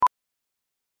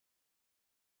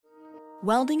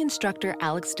Welding instructor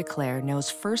Alex DeClaire knows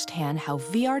firsthand how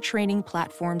VR training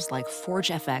platforms like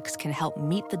ForgeFX can help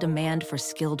meet the demand for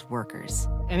skilled workers.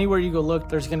 Anywhere you go look,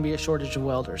 there's going to be a shortage of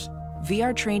welders.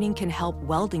 VR training can help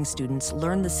welding students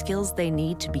learn the skills they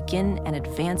need to begin and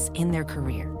advance in their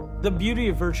career. The beauty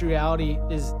of virtual reality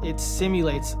is it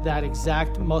simulates that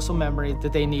exact muscle memory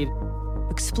that they need.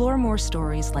 Explore more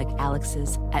stories like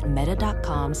Alex's at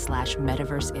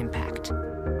meta.com/metaverseimpact.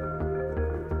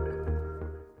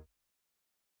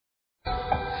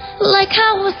 Like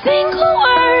how a single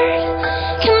word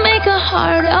can make a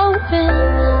heart open.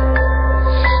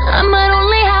 I might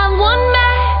only have one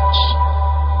match,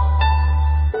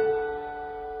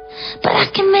 but I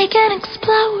can make an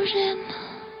explosion.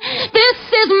 This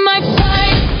is my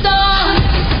fight song.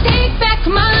 Take back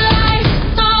my life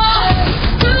song.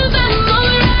 Do them all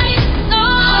right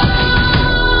song.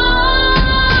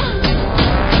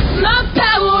 My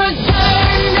power's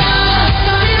turned up.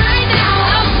 Starting right now,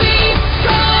 I'll be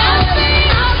strong.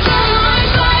 I'll try my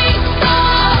fight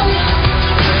song.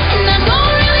 And I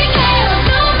don't really care if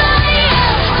nobody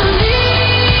else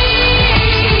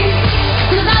believes.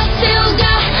 'Cause I still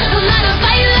got a lot of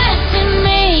fight left in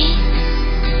me.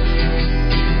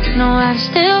 No, I've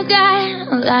still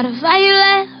got a lot of fire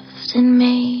left in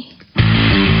me.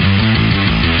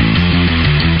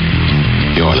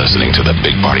 You're listening to The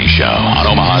Big Party Show on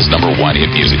Omaha's #1 hit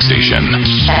music station.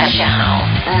 Channel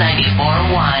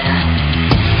 94.1.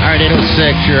 All right,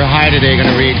 806, your high today going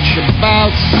to reach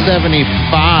about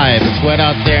 75. It's wet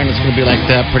out there, and it's going to be like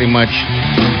that pretty much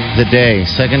the day.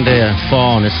 Second day of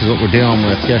fall, and this is what we're dealing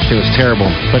with. Yesterday was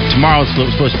terrible, but tomorrow it's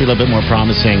supposed to be a little bit more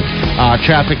promising.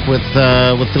 Traffic with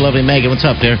the lovely Megan. What's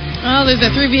up there? Well, there's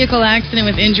a 3-vehicle accident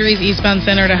with injuries. Eastbound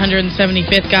Center at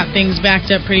 175th got things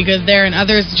backed up pretty good there, and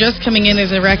others just coming in.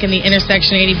 There's a wreck in the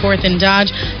intersection 84th and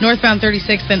Dodge. Northbound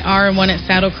 36th and R, and one at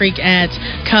Saddle Creek at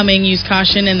Cumming. Use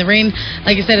caution. And the rain,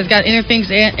 like I said, it's got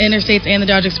interstates and the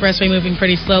Dodge Expressway moving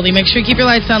pretty slowly. Make sure you keep your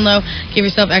lights on low. Give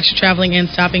yourself extra traveling and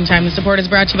stopping time. The support is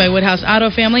brought to you by Woodhouse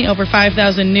Auto Family. Over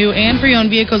 5,000 new and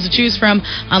pre-owned vehicles to choose from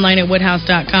online at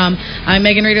woodhouse.com. I'm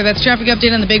Megan Reeder. That's traffic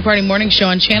update on the Big Party Morning Show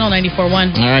on Channel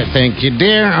 94.1. All right, thank you,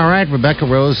 dear. All right, Rebecca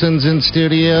Rosen's in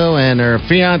studio, and her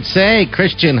fiance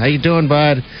Christian. How you doing,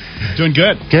 bud? Doing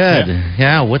good. Good.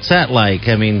 Yeah, what's that like?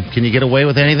 I mean, can you get away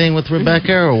with anything with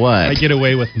Rebecca, or what? I get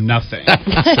away with nothing.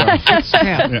 That's true.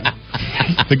 Yeah.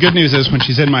 The good news is when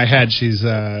she's in my head, she's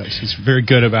very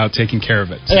good about taking care of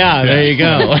it. So, yeah, there you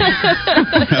go.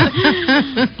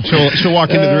 she'll walk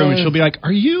into the room and she'll be like,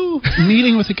 "Are you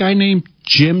meeting with a guy named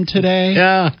Jim today?"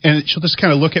 Yeah. And she'll just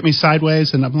kind of look at me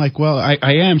sideways, and I'm like, "Well, I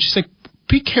am." She's like,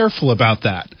 "Be careful about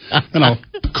that." And I'll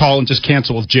call and just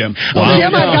cancel with Jim. Wow.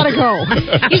 Jim, I gotta go.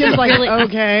 Jim's like,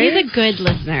 okay. He's a good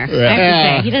listener. I have to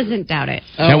say. He doesn't doubt it.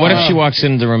 Now, what if she walks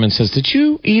into the room and says, "Did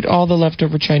you eat all the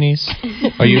leftover Chinese?"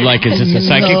 Are you like, is this a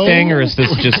psychic thing, or is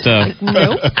this just a...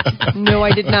 No,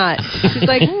 I did not. She's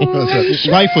like,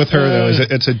 life with her, though,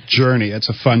 it's a journey. It's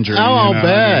a fun journey. Oh, I'll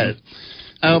bet.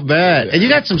 I'll bet. And you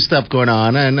got some stuff going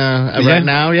on, and right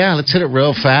now, let's hit it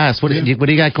real fast. What do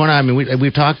you got going on? I mean, we've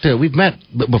met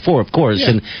before, of course,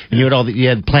 and you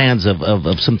had plans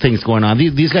of some things going on.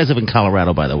 These guys live in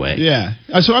Colorado, by the way. Yeah.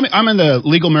 So I'm in the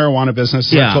legal marijuana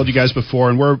business, as I told you guys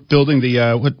before, and we're building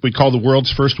the what we call the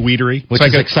world's first weedery, which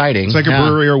is exciting. It's like a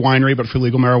brewery or winery, but for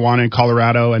legal marijuana in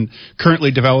Colorado, and currently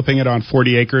developing it on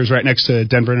 40 acres right next to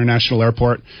Denver International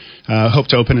Airport. Hope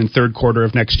to open in third quarter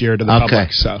of next year to the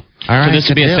public. So. All right, so this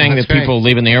would be a thing that people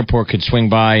leaving the airport could swing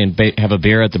by and have a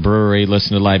beer at the brewery,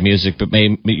 listen to live music. But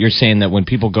you're saying that when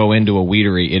people go into a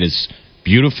weedery, it is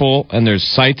beautiful and there's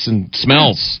sights and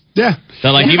smells. Yeah.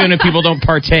 That even if people don't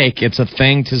partake, it's a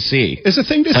thing to see. It's a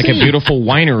thing to see. Like a beautiful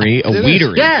winery, a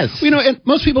weedery. Yes. And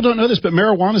most people don't know this, but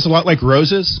marijuana is a lot like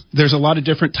roses. There's a lot of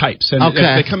different types. And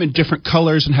they come in different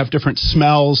colors and have different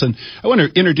smells. And I want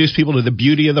to introduce people to the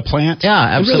beauty of the plant. Yeah,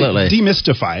 absolutely. And really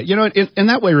demystify it. In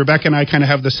that way, Rebecca and I kind of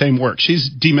have the same work. She's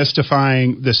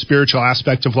demystifying the spiritual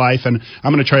aspect of life, and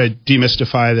I'm going to try to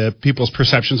demystify the people's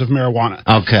perceptions of marijuana.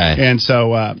 Okay. And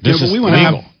so this is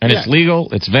legal. And it's legal.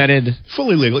 It's vetted.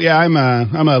 Fully legal. Yeah, I'm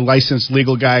a licensed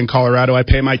legal guy in Colorado. I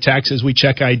pay my taxes. We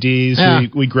check IDs. Yeah.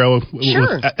 We grow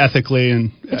ethically,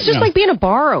 and it's just like being a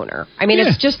bar owner. I mean,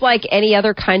 it's just like any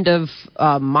other kind of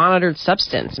monitored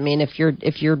substance. I mean, if you're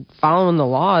following the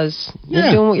laws,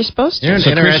 you're doing what you're supposed to. You're an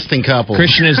interesting couple.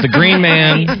 Christian is the Green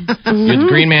Man. You're the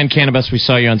Green Man Cannabis. We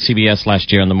saw you on CBS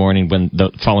last year in the morning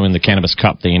following the Cannabis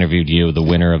Cup. They interviewed you, the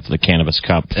winner of the Cannabis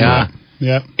Cup. Yeah.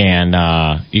 Yeah. And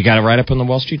you got to write up in the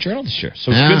Wall Street Journal this year.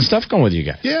 So it's good stuff going with you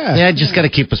guys. Yeah. Just got to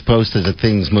keep us posted as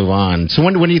things move on. So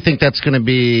when do you think that's going to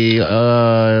be?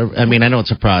 I mean, I know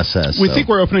it's a process. We think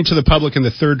we're opening to the public in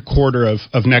the third quarter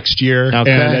of next year.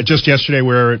 Okay. And just yesterday,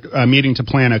 we're meeting to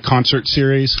plan a concert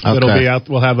series that'll be out.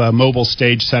 We'll have a mobile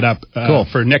stage set up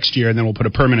for next year, and then we'll put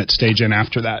a permanent stage in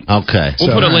after that. Okay.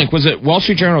 We'll put a link. Was it Wall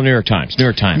Street Journal or New York Times? New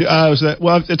York Times.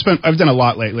 I've done a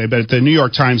lot lately, but the New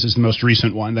York Times is the most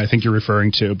recent one that I think you're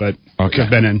referring to. But I've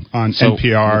been on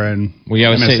NPR and we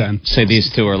always MSN. say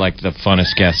these two are like the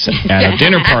funnest guests at a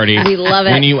dinner party. We love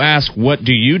it. When you ask, what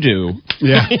do you do?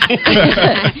 Yeah.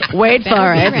 Wait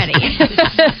for it. Ready.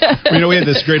 We had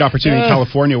this great opportunity in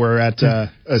California. We're at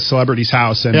a celebrity's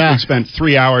house, and we spent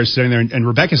 3 hours sitting there, and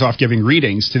Rebecca's off giving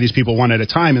readings to these people one at a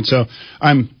time. And so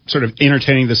I'm sort of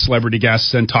entertaining the celebrity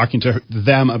guests and talking to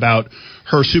them about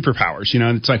her superpowers,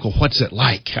 and it's like, well, what's it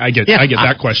like? I get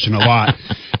that question a lot.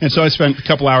 And so I spent a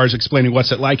couple hours explaining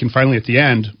what's it like, and finally at the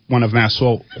end, one of them asked,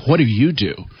 well, what do you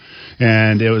do?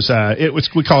 And it was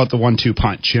we call it the 1-2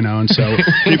 punch, and so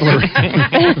people are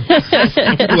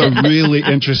really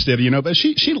interested, but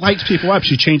she lights people up.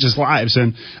 She changes lives,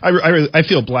 and I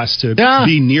feel blessed to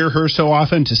be near her so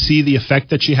often, to see the effect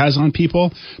that she has on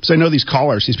people. Because I know these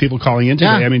people calling in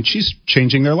today. I mean, she's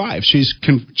changing their lives. She's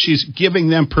giving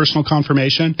them personal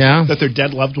confirmation that their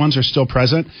dead loved ones are still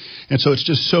present, and so it's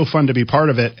just so fun to be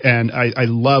part of it. And I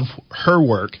love her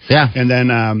work. Yeah, and then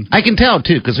I can tell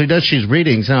too, because she's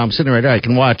readings. Now I'm sitting right there. I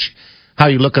can watch how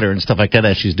you look at her and stuff like that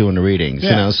as she's doing the readings.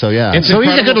 So he's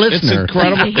a good listener.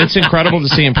 It's incredible to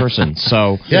see in person.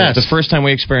 So the first time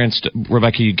we experienced,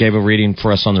 Rebecca, you gave a reading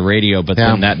for us on the radio, but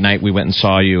then that night we went and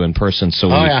saw you in person. So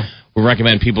we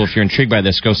recommend people, if you're intrigued by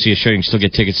this, go see a show. You can still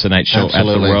get tickets to tonight's show at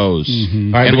the Rose.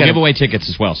 Mm-hmm. All right, and we'll give away tickets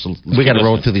as well. So we got to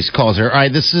roll through these calls here. All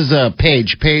right, this is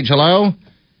Paige. Paige, hello?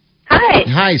 Hi.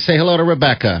 Hi, say hello to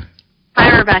Rebecca.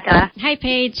 Hi, Rebecca. Hi,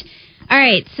 Paige. All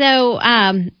right, so,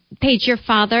 Paige, your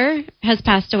father has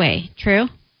passed away, true?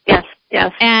 Yes.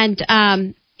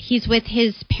 And he's with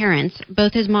his parents.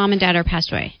 Both his mom and dad are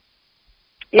passed away.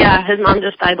 Yeah, his mom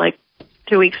just died like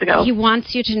 2 weeks ago. He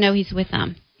wants you to know he's with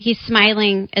them. He's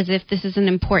smiling as if this is an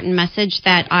important message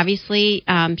that obviously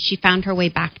she found her way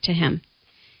back to him.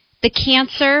 The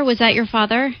cancer, was that your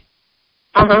father?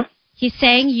 Uh-huh. He's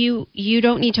saying you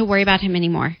don't need to worry about him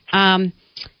anymore.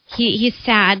 He's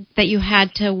sad that you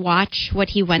had to watch what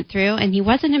he went through, and he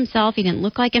wasn't himself. He didn't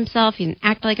look like himself. He didn't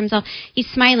act like himself. He's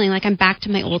smiling like, I'm back to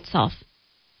my old self.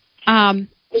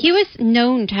 He was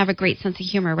known to have a great sense of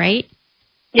humor, right?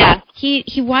 Yeah.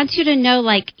 He wants you to know,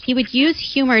 like, he would use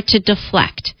humor to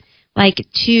deflect, because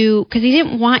he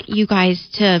didn't want you guys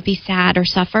to be sad or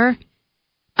suffer.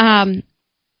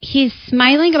 He's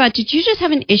smiling about, did you just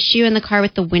have an issue in the car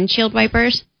with the windshield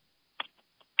wipers?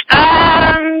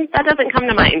 That doesn't come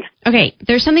to mind. Okay,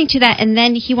 there's something to that. And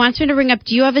then he wants me to bring up,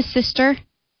 do you have a sister?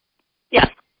 Yes.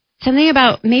 Something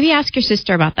about, maybe ask your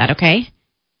sister about that, okay?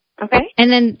 Okay.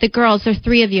 And then the girls, there are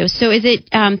 3 of you. So is it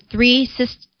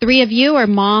 3 of you, or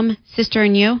mom, sister,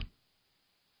 and you?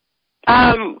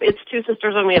 It's 2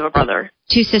 sisters and we have a brother.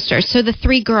 2 sisters. So the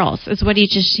 3 girls is what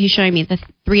he's showing me, the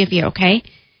 3 of you, okay?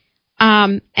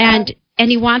 And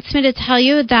he wants me to tell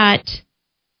you that,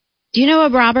 do you know a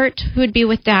Robert who would be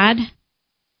with Dad?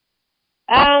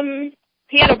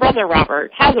 He had a brother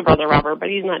Robert, has a brother Robert, but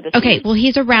he's not deceased. Okay, well,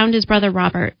 he's around his brother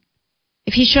Robert.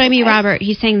 If he's showing me Robert,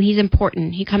 he's saying he's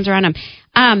important. He comes around him.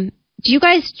 Do you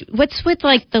guys, what's with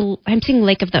I'm seeing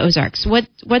Lake of the Ozarks.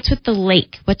 What's with the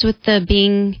lake? What's with the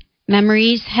being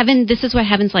memories? Heaven, this is what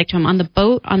heaven's like to him. On the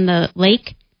boat, on the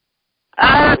lake?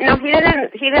 No,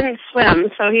 he didn't swim,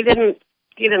 so he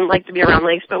didn't like to be around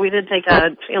lakes, but we did take a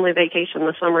family vacation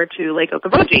this summer to Lake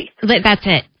Okoboji. That's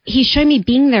it. He's showing me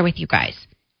being there with you guys.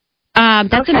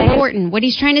 That's important. What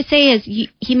he's trying to say is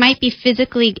he might be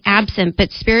physically absent,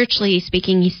 but spiritually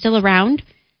speaking, he's still around.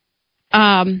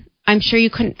 I'm sure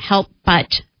you couldn't help but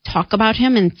talk about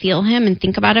him and feel him and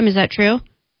think about him. Is that true?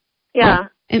 Yeah.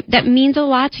 That means a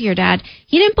lot to your dad.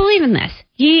 He didn't believe in this.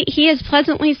 He is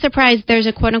pleasantly surprised there's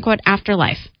a quote-unquote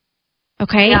afterlife.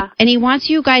 Okay? Yeah. And he wants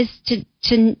you guys to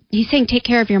he's saying take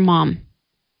care of your mom.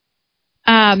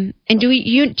 And do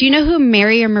you know who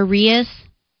Mary or Marie is?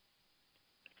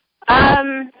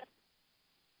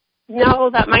 No,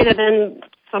 that might have been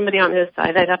somebody on his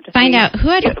side. I'd have to find out. Who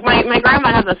had my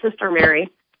grandma has a sister, Mary,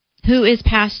 who is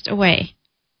passed away.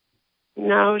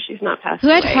 No, she's not passed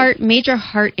away. Who had major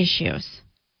heart issues?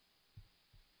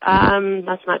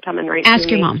 That's not coming right. Ask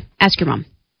your mom. Ask your mom.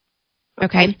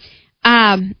 Okay.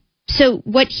 So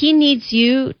what he needs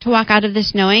you to walk out of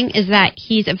this knowing is that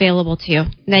he's available to you.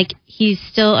 Like, he's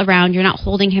still around. You're not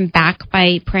holding him back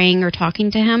by praying or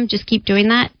talking to him. Just keep doing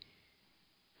that.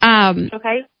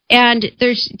 Okay. And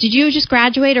did you just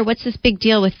graduate, or what's this big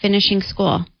deal with finishing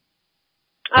school?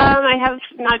 I have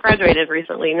not graduated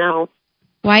recently, no.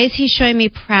 Why is he showing me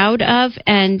proud of?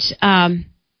 And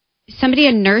somebody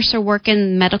a nurse or work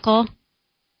in medical?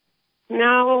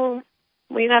 No,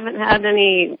 we haven't had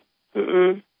any.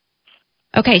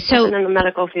 Okay, so nothing in the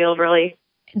medical field, really.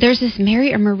 There's this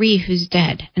Mary or Marie who's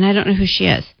dead, and I don't know who she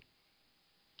is.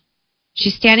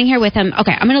 She's standing here with him.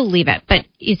 Okay, I'm going to leave it, but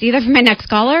it's either for my next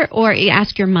caller or you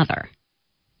ask your mother.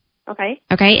 Okay.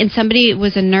 Okay, and somebody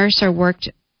was a nurse or worked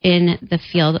in the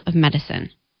field of medicine.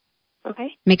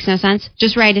 Okay. Makes no sense?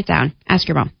 Just write it down. Ask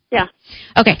your mom. Yeah.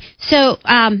 Okay, so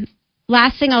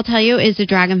last thing I'll tell you is the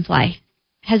dragonfly.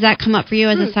 Has that come up for you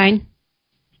as a sign?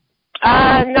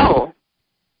 No.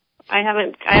 I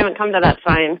haven't come to that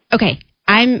sign. Okay.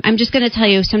 I'm just going to tell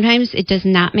you, sometimes it does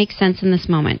not make sense in this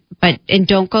moment, and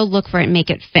don't go look for it and make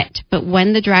it fit. But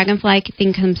when the dragonfly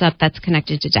thing comes up, that's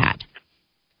connected to Dad.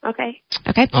 Okay.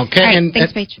 Okay. Okay. All right, and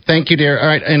thanks, Paige. Thank you, dear. All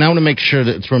right, and I want to make sure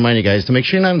that to remind you guys to make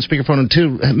sure you're not on speakerphone, and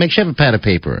two, make sure you have a pad of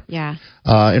paper. Yeah.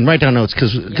 And write down notes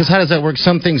because how does that work?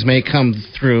 Some things may come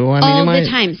through. All the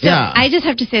time. So I just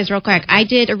have to say this real quick. I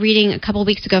did a reading a couple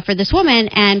weeks ago for this woman,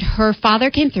 and her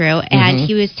father came through, and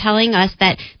he was telling us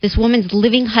that this woman's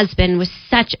living husband was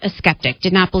such a skeptic,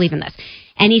 did not believe in this.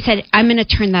 And he said, I'm going to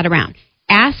turn that around.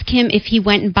 Ask him if he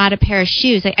went and bought a pair of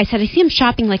shoes. I said, I see him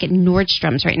shopping like at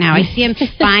Nordstrom's right now. I see him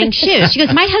buying shoes. She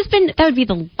goes, my husband, that would be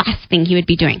the last thing he would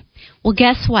be doing. Well,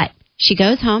 guess what? She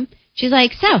goes home. She's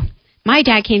like, so my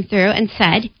dad came through and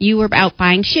said you were out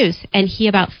buying shoes. And he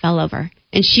about fell over.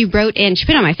 And she wrote in, she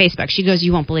put it on my Facebook. She goes,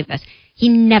 you won't believe this. He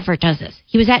never does this.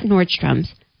 He was at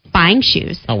Nordstrom's buying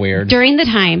shoes. How weird. During the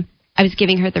time I was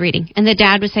giving her the reading. And the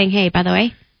dad was saying, hey, by the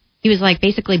way, he was like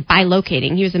basically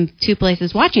bilocating. He was in two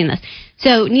places watching this.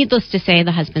 So needless to say,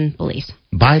 the husband believes.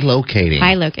 Bilocating.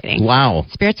 Bilocating. Wow.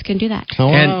 Spirits can do that. Oh,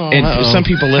 and for some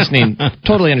people listening,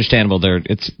 totally understandable.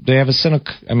 They have a cynic.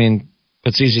 I mean,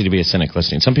 it's easy to be a cynic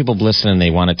listening. Some people listen and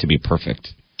they want it to be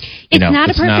perfect. It's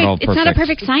not a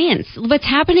perfect science. What's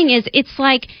happening is it's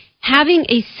like having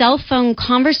a cell phone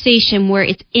conversation where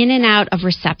it's in and out of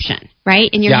reception, right?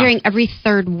 And you're hearing every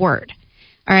third word.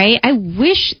 All right? I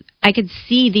wish I could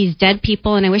see these dead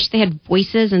people, and I wish they had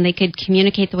voices and they could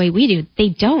communicate the way we do. They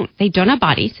don't. They don't have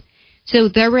bodies. So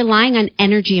they're relying on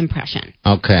energy impression.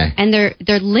 Okay. And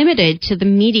they're limited to the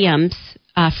medium's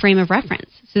frame of reference.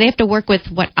 So they have to work with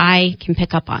what I can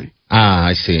pick up on. Ah,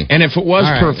 I see. And if it was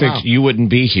perfect, you wouldn't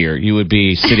be here. You would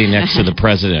be sitting next to the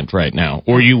president right now.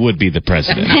 Or you would be the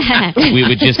president. We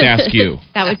would just ask you.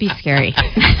 That would be scary.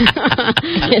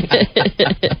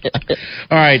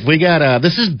 All right, we got,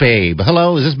 this is Babe.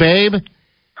 Hello, is this Babe?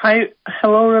 Hi.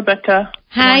 Hello, Rebecca.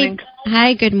 Hi.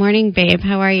 Hi, good morning, Babe.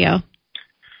 How are you?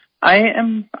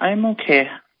 I'm okay.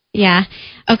 Yeah.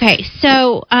 Okay,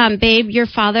 so, Babe, your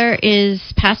father is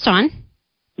passed on.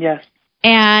 Yes.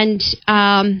 And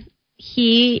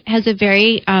he has a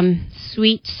very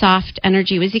sweet, soft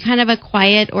energy. Was he kind of a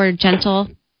quiet or gentle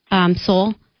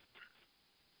soul?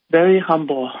 Very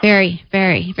humble. Very,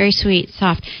 very, very sweet,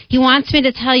 soft. He wants me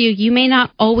to tell you, you may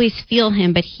not always feel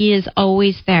him, but he is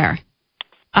always there.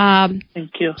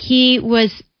 Thank you. He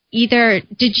was either,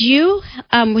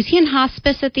 was he in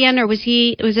hospice at the end, or was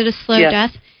it a slow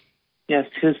death? Yes,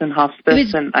 he was in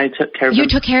hospice, and I took care of him. You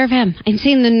took care of him. I'm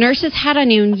saying the nurses had on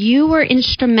you, and you were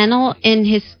instrumental in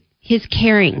his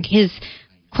caring, his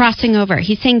crossing over.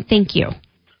 He's saying thank you.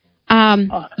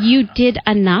 You did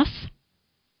enough.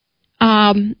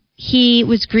 He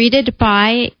was greeted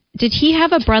by, did he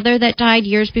have a brother that died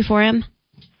years before him?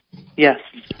 Yes.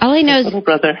 All I know is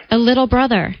a little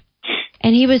brother.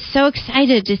 And he was so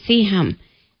excited to see him.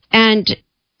 And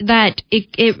that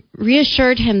it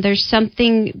reassured him there's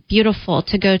something beautiful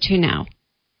to go to now.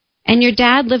 And your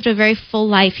dad lived a very full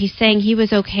life. He's saying he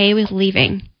was okay with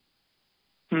leaving.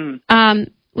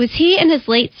 Was he in his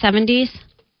late 70s?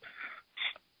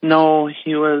 No,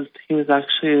 he was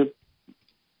actually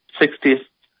 60s.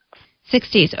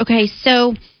 60s. Okay,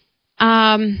 so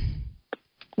right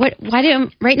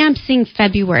now I'm seeing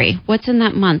February. What's in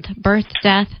that month? Birth,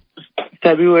 death?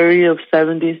 February of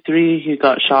 73, he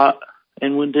got shot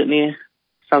in Wounded Knee,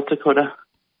 South Dakota.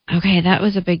 Okay, that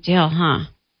was a big deal, huh?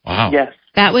 Wow. Yes.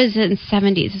 That was in the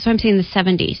 70s. That's why I'm saying the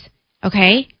 70s.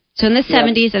 Okay? So in the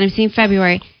 70s, and I'm seeing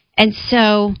February. And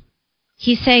so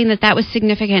he's saying that was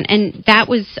significant. And that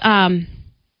was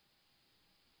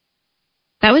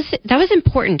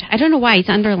important. I don't know why he's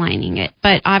underlining it,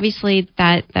 but obviously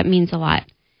that means a lot.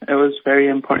 It was very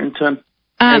important to him.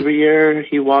 Every year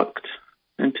he walked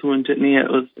into Wounded Knee, it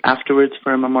was afterwards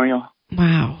for a memorial.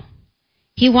 Wow.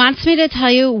 He wants me to tell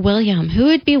you William. Who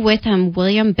would be with him?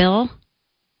 William, Bill?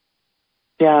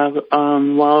 Yeah,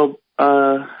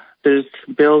 there's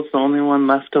Bill's the only one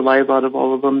left alive out of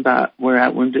all of them that were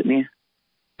at Wounded Knee.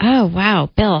 Oh, wow,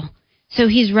 Bill. So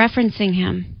he's referencing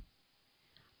him.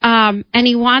 And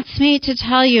he wants me to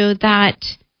tell you that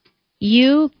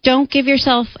you don't give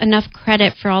yourself enough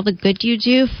credit for all the good you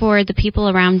do for the people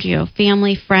around you,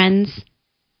 family, friends.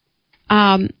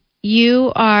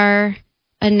 You are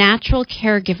a natural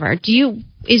caregiver.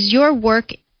 Is your work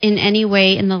in any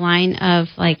way in the line of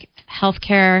like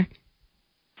healthcare?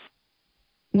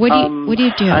 What do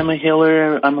you do? I'm a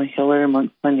healer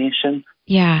amongst my nation.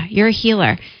 Yeah, you're a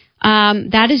healer.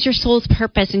 That is your soul's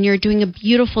purpose, and you're doing a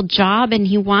beautiful job, and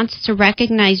he wants to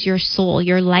recognize your soul,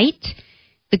 your light,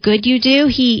 the good you do.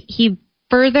 He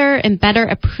further and better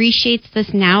appreciates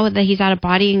this now that he's out of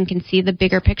body and can see the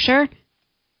bigger picture.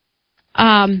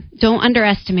 Don't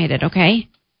underestimate it, okay?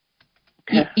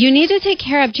 You need to take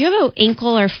care of, do you have an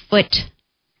ankle or foot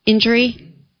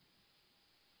injury?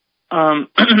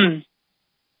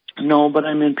 No, but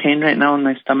I'm in pain right now in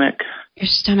my stomach. Your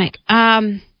stomach.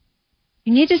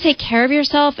 You need to take care of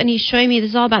yourself, and he's showing me this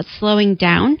is all about slowing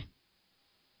down.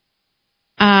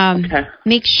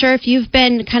 Make sure if you've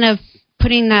been kind of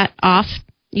putting that off,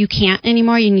 you can't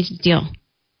anymore, you need to deal.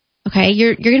 Okay?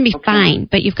 You're going to be fine,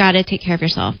 but you've got to take care of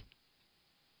yourself.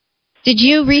 Did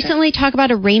you recently talk about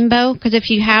a rainbow? Because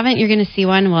if you haven't, you're going to see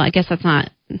one. Well, I guess that's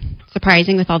not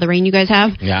surprising with all the rain you guys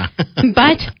have. Yeah.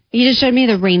 But you just showed me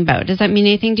the rainbow. Does that mean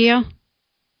anything to you?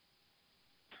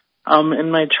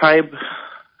 In my tribe,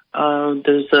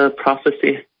 there's a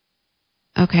prophecy.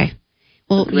 Okay.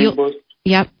 Well,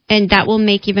 yep. And that will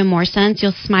make even more sense.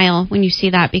 You'll smile when you see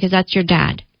that because that's your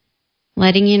dad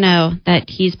letting you know that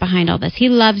he's behind all this. He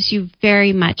loves you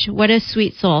very much. What a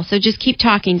sweet soul. So just keep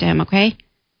talking to him, okay?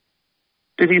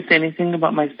 Did he say anything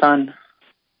about my son?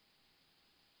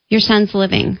 Your son's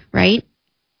living, right?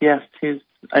 Yes,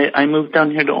 I moved down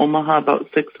here to Omaha about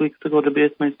 6 weeks ago to be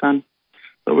with my son,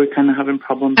 but we're kind of having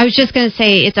problems. I was just going to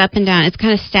say it's up and down. It's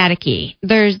kind of staticky.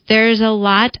 There's a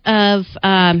lot of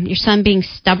your son being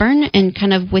stubborn and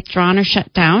kind of withdrawn or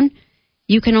shut down.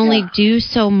 You can only do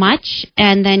so much,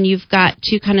 and then you've got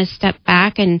to kind of step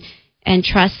back and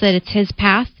trust that it's his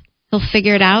path. He'll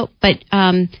figure it out, but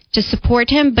to support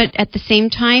him, but at the same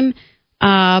time,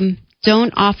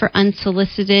 don't offer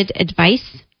unsolicited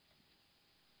advice.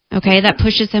 Okay, that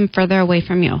pushes him further away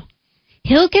from you.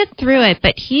 He'll get through it,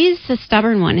 but he's a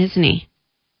stubborn one, isn't he?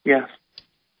 Yes.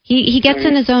 He gets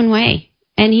in his own way,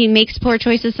 and he makes poor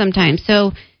choices sometimes.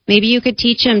 So maybe you could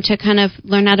teach him to kind of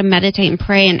learn how to meditate and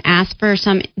pray and ask for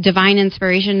some divine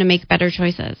inspiration to make better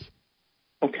choices.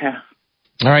 Okay.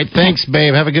 All right, thanks,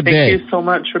 babe. Have a good day. Thank you so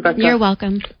much, Rebecca. You're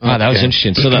welcome. Oh, that was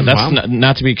interesting. So that's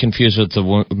not to be confused with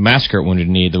the massacre at Wounded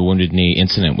Knee, the Wounded Knee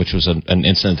incident, which was an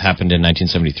incident that happened in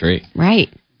 1973. Right.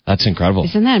 That's incredible.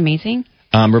 Isn't that amazing?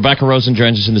 Rebecca Rosen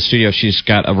joins us in the studio. She's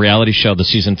got a reality show. The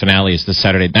season finale is this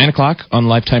Saturday, 9 o'clock on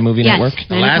Lifetime Movie Network.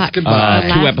 The Last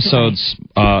Goodbye. 2 episodes.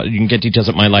 You can get details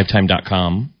at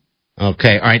mylifetime.com.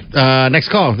 Okay. All right. Next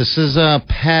call. This is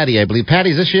Patty, I believe. Patty,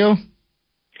 is this you?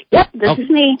 Yep, this is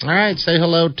me. All right, say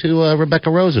hello to Rebecca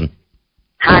Rosen.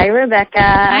 Hi, Rebecca.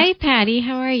 Hi, Patty.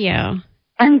 How are you?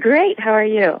 I'm great. How are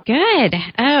you? Good.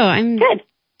 Oh, I'm good.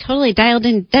 Totally dialed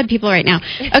in dead people right now.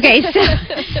 Okay,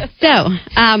 so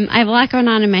I have a lot going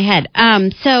on in my head.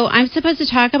 So I'm supposed to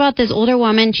talk about this older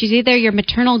woman. She's either your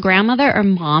maternal grandmother or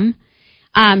mom.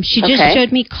 She just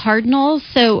showed me cardinals,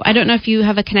 so I don't know if you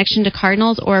have a connection to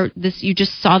cardinals or this. You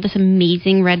just saw this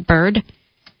amazing red bird.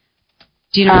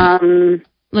 Do you know?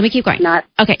 Let me keep going.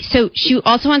 Okay, so she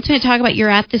also wants me to talk about you're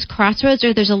at this crossroads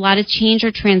or there's a lot of change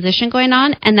or transition going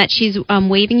on and that she's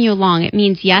waving you along. It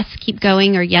means yes, keep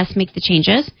going, or yes, make the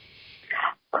changes.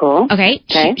 Cool. Okay.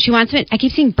 She wants me, I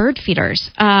keep seeing bird feeders,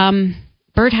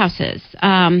 bird houses.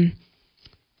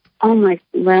 Oh, my,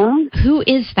 well. Who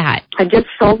is that? I just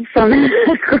sold some in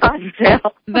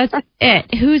Crossville. That's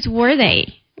it. Whose were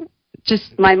they?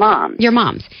 Just my mom. Your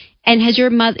mom's. And is your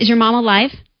mom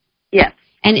alive? Yes.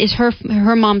 And is her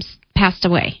mom's passed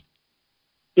away?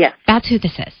 Yes. That's who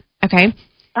this is. Okay.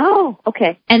 Oh,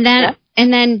 okay. And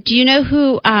then do you know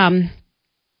who? All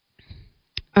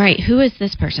right, who is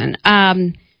this person?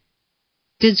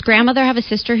 Does grandmother have a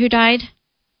sister who died?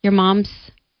 Your mom's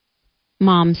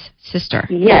sister.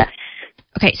 Yes.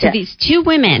 Okay, so these two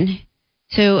women,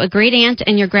 so a great aunt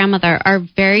and your grandmother, are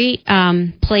very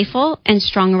playful and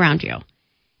strong around you.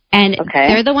 And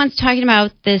they're the ones talking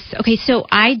about this. Okay, so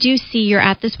I do see you're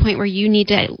at this point where you need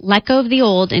to let go of the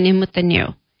old and in with the new.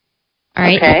 All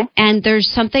right. Okay. And there's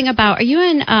something about, are you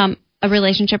in a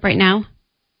relationship right now?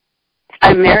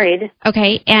 I'm married.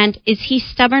 Okay. And is he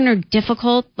stubborn or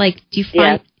difficult? Like, do you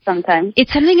find... Yes, sometimes.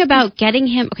 It's something about getting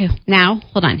him... Okay, now,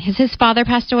 hold on. Has his father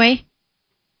passed away?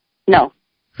 No.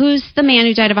 Who's the man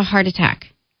who died of a heart attack?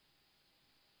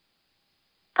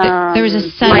 There was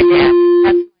a son...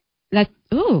 My dad.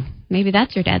 Ooh, maybe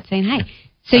that's your dad saying hi.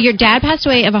 So your dad passed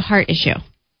away of a heart issue.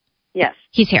 Yes.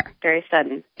 He's here. Very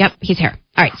sudden. Yep, he's here.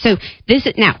 All right, so this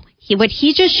is... Now, what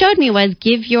he just showed me was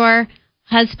give your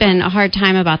husband a hard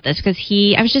time about this because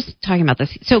I was just talking about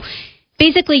this. So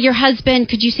basically your husband,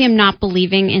 could you see him not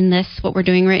believing in this, what we're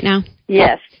doing right now?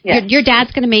 Yes. Yes. Your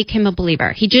dad's going to make him a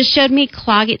believer. He just showed me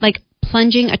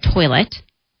plunging a toilet.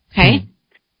 Okay?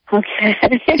 Okay.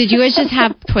 Did you guys just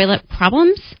have toilet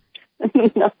problems?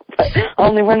 No, but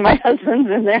only when my husband's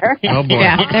in there. Oh, boy.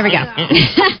 Yeah, there we go.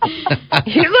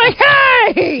 He's like,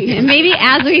 hey! Maybe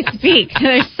as we speak,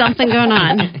 there's something going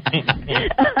on.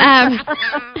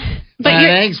 But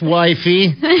thanks,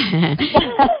 wifey.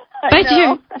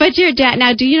 but your dad.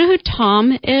 Now, do you know who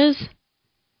Tom is?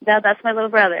 That's my little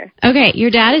brother. Okay,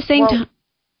 your dad is saying. Well,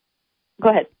 go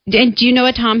ahead. And do you know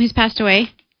a Tom who's passed away?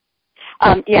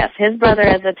 Yes, his brother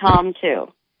is a Tom too.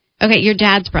 Okay, your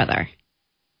dad's brother.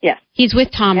 Yes. He's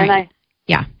with Tom right now.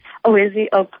 Yeah. Oh, is he?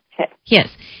 Okay. Yes.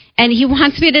 And he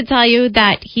wants me to tell you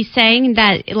that he's saying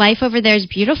that life over there is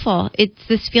beautiful. It's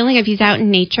this feeling of he's out in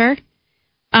nature.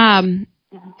 And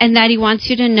that he wants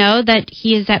you to know that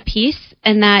he is at peace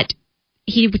and that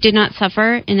he did not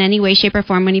suffer in any way, shape, or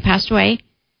form when he passed away.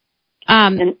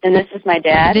 And this is my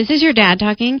dad? This is your dad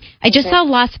talking. I just saw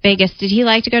Las Vegas. Did he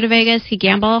like to go to Vegas? He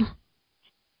gamble?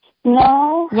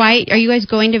 No. Why? Are you guys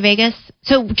going to Vegas?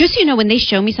 So just so you know, when they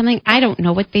show me something, I don't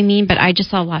know what they mean, but I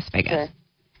just saw Las Vegas. Sure.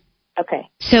 Okay.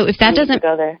 So if that doesn't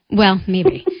go there. Well,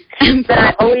 maybe. But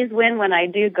I always win when I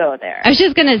do go there. I was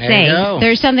just going to say,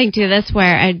 there's something to this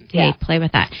where I play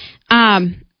with that.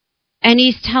 And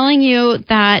he's telling you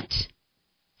that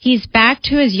he's back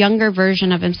to his younger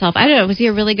version of himself. I don't know. Was he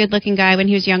a really good-looking guy when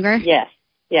he was younger? Yes.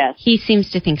 Yes. He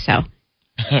seems to think so.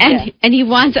 And he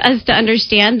wants us to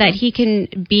understand that he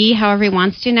can be however he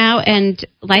wants to now, and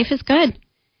life is good.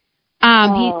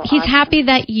 He's happy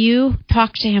that you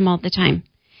talk to him all the time.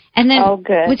 And then,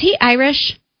 good. Was he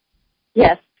Irish?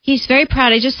 Yes. He's very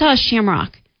proud. I just saw a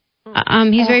shamrock.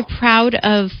 He's very proud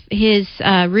of his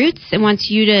roots and wants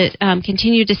you to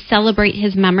continue to celebrate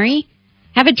his memory.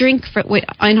 Have a drink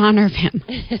in honor of him.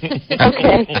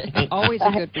 Okay. Always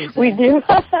a good reason. We do.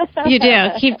 You do.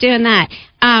 Keep doing that.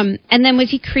 And then was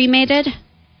he cremated?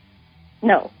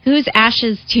 No. Whose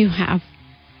ashes do you have?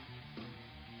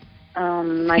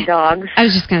 My dog's. I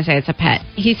was just going to say it's a pet.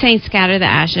 He's saying scatter the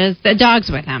ashes. The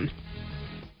dog's with him.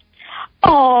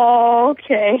 Oh,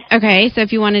 okay. Okay, so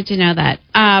if you wanted to know that.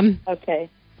 Okay.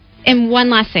 And one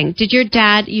last thing. Did your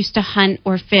dad used to hunt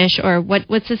or fish or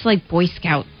what's this like Boy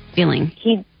Scout feeling?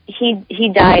 He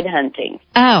died hunting.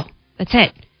 Oh, that's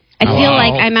it. I feel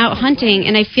like I'm out hunting,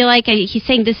 and I feel like he's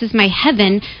saying this is my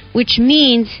heaven, which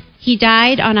means he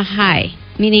died on a high,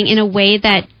 meaning in a way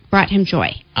that brought him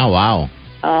joy. Oh, wow.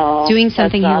 Oh, doing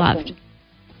something awesome. he loved.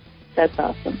 That's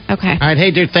awesome. Okay. All right,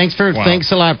 hey, dude, thanks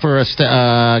a lot for us.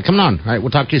 Coming on. All right, we'll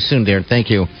talk to you soon, dear.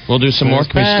 Thank you. We'll do some more.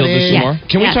 Can we still do some more?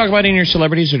 Can we Yes. talk about any of your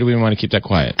celebrities, or do we want to keep that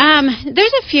quiet?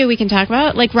 There's a few we can talk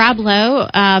about, like Rob Lowe,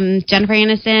 Jennifer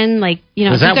Aniston, like, you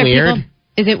know. Was that these are weird? people-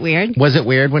 Is it weird? Was it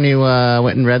weird when you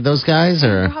went and read those guys,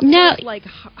 or? No. Like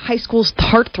high school's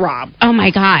heartthrob. Oh,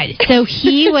 my God. So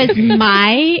he was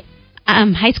my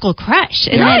high school crush.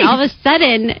 And Right. then all of a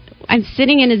sudden, I'm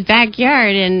sitting in his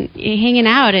backyard and hanging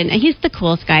out, and he's the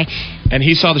coolest guy. And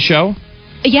he saw the show?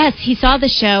 Yes, he saw the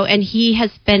show, and he's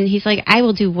like, I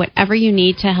will do whatever you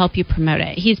need to help you promote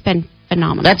it. He's been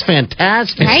phenomenal. That's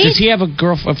fantastic. Right? Does he have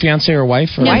a fiance or wife?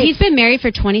 Or No, he's been married for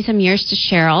 20-some years to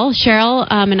Cheryl. Cheryl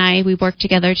and we work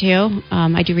together, too.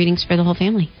 I do readings for the whole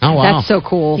family. Oh, wow. That's so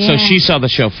cool. So she saw the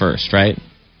show first, right?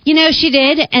 You know, she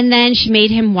did, and then she made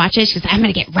him watch it. She goes, I'm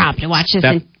going to get Rob to watch this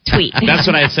and tweet. That's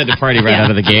what I said to Party right out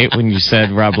of the gate when you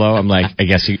said Rob Lowe. I'm like,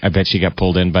 I bet she got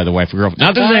pulled in by the wife or girlfriend.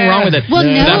 Not that there's anything wrong with it. Well,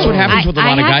 no. That's what happens with a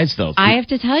lot of guys, though. I have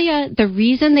to tell you, the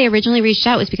reason they originally reached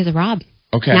out was because of Rob.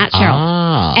 Okay. Not Cheryl.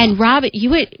 Ah. And Rob,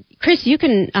 Chris, you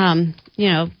can,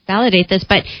 validate this,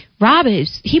 but Rob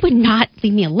he would not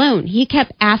leave me alone. He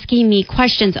kept asking me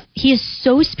questions. He is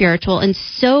so spiritual and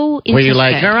so interested. Were you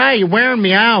like, all right, you're wearing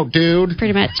me out, dude?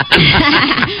 Pretty much.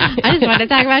 I just wanted to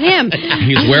talk about him.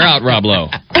 He's wear out Rob Lowe.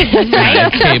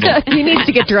 Right? Cable. He needs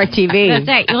to get DirecTV. That's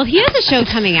right. Well, he has a show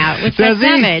coming out with Fred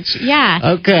Savage.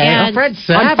 Yeah. Okay. And Fred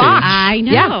Savage. On Fox. I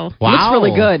know. Yeah. Wow. Looks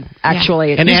really good,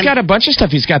 actually. And he's got a bunch of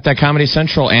stuff. He's got that Comedy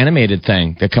Central animated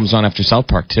thing that comes on after South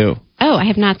Park, too. Oh, I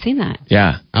have not seen that.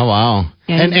 Yeah. Oh, wow.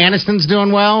 Yeah. And Aniston's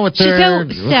doing well with her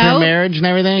marriage and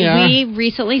everything? Yeah. We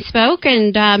recently spoke,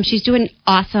 and she's doing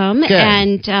awesome. Good.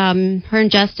 And her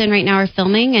and Justin right now are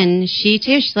filming, and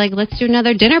she's like, let's do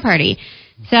another dinner party.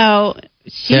 So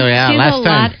she's a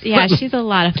lot. Yeah, she's a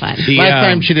lot of fun. Last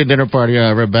time she did a dinner party,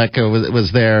 Rebecca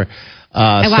was there.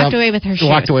 I walked away with her shoes.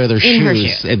 Walked away with her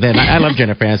shoes. And then I love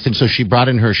Jennifer Aniston, so she brought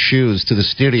in her shoes to the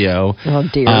studio. Oh,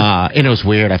 dear. And it was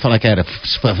weird. I felt like I had a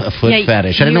foot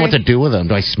fetish. I didn't know what to do with them.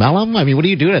 Do I smell them? I mean, what do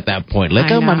you do at that point? Lick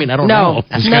them? I mean, I don't know.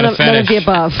 He's got a fetish. None of the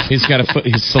above. He's got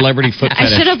his celebrity foot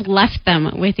fetish. I should have left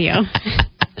them with you.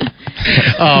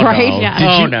 Oh, right? no.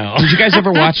 Yeah. No. Did you guys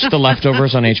ever watch The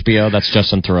Leftovers on HBO? That's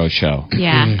Justin Theroux's show.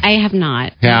 Yeah, I have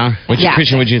not. Yeah.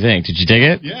 Christian, what'd you think? Did you dig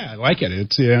it? Yeah, I like it.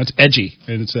 It's edgy,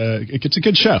 and it's a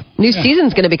good show. New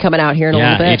season's going to be coming out here in a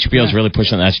little bit. HBO's really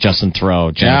pushing that. That's Justin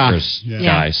Theroux, Jennifer's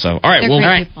guy. So, all right,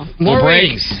 More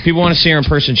break. People want to see her in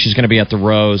person. She's going to be at the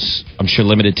Rose. I'm sure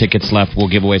limited tickets left. We'll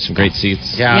give away some great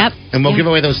seats. Yeah. Yep. And we'll give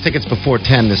away those tickets before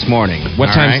 10 this morning. What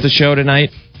time's the show tonight?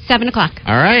 7 o'clock.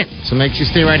 All right. So make sure you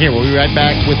stay right here. We'll be right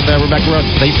back with Rebecca Rhodes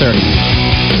at 8:30.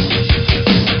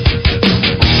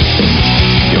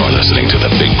 You're listening to The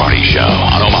Big Party Show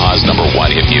on Omaha's #1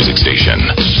 hit music station.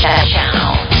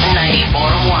 Channel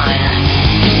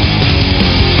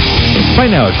 94.1. Right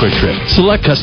now at Quick Trip, select custom